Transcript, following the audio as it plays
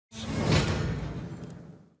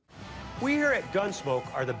We here at Gunsmoke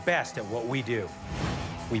are the best at what we do.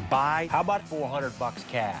 We buy, how about $400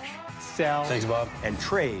 cash? Sell, thanks, Bob, and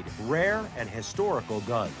trade rare and historical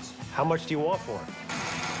guns. How much do you want for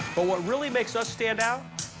it? But what really makes us stand out,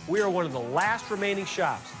 we are one of the last remaining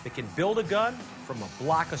shops that can build a gun from a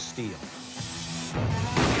block of steel.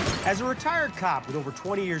 As a retired cop with over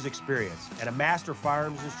 20 years experience and a master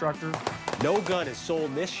firearms instructor, no gun is sold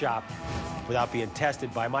in this shop without being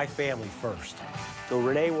tested by my family first. So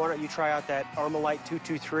Renee, why don't you try out that Armalite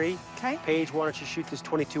 223? Okay. Paige, why don't you shoot this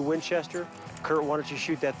 22 Winchester? Kurt, why don't you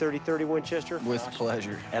shoot that 30-30 Winchester? with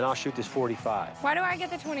pleasure. And I'll shoot this 45. Why do I get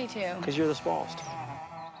the 22? Because you're the smallest.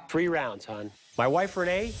 3 rounds, hon. My wife,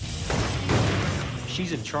 Renee,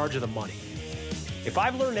 she's in charge of the money. If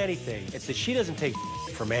I've learned anything, it's that she doesn't take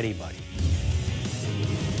from anybody.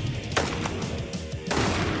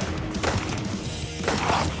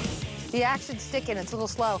 The action's sticking. It's a little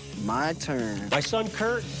slow. My turn. My son,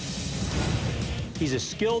 Kurt, he's a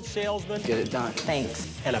skilled salesman. Get it done.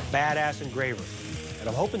 Thanks. And a badass engraver. And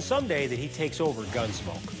I'm hoping someday that he takes over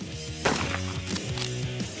Gunsmoke.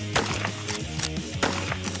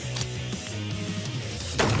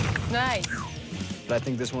 Nice. But I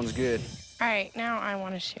think this one's good. All right, now I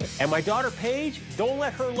want to shoot. And my daughter, Paige, don't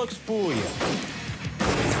let her looks fool you.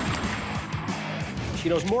 She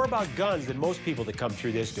knows more about guns than most people that come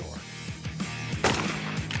through this door.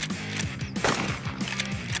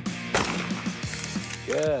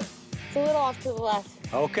 Good. It's a little off to the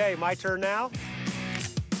left. Okay, my turn now.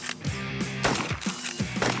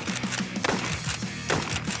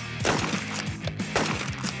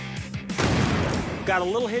 Got a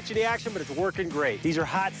little hitch in the action, but it's working great. These are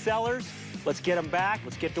hot sellers. Let's get them back.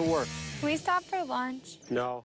 Let's get to work. Can we stop for lunch? No.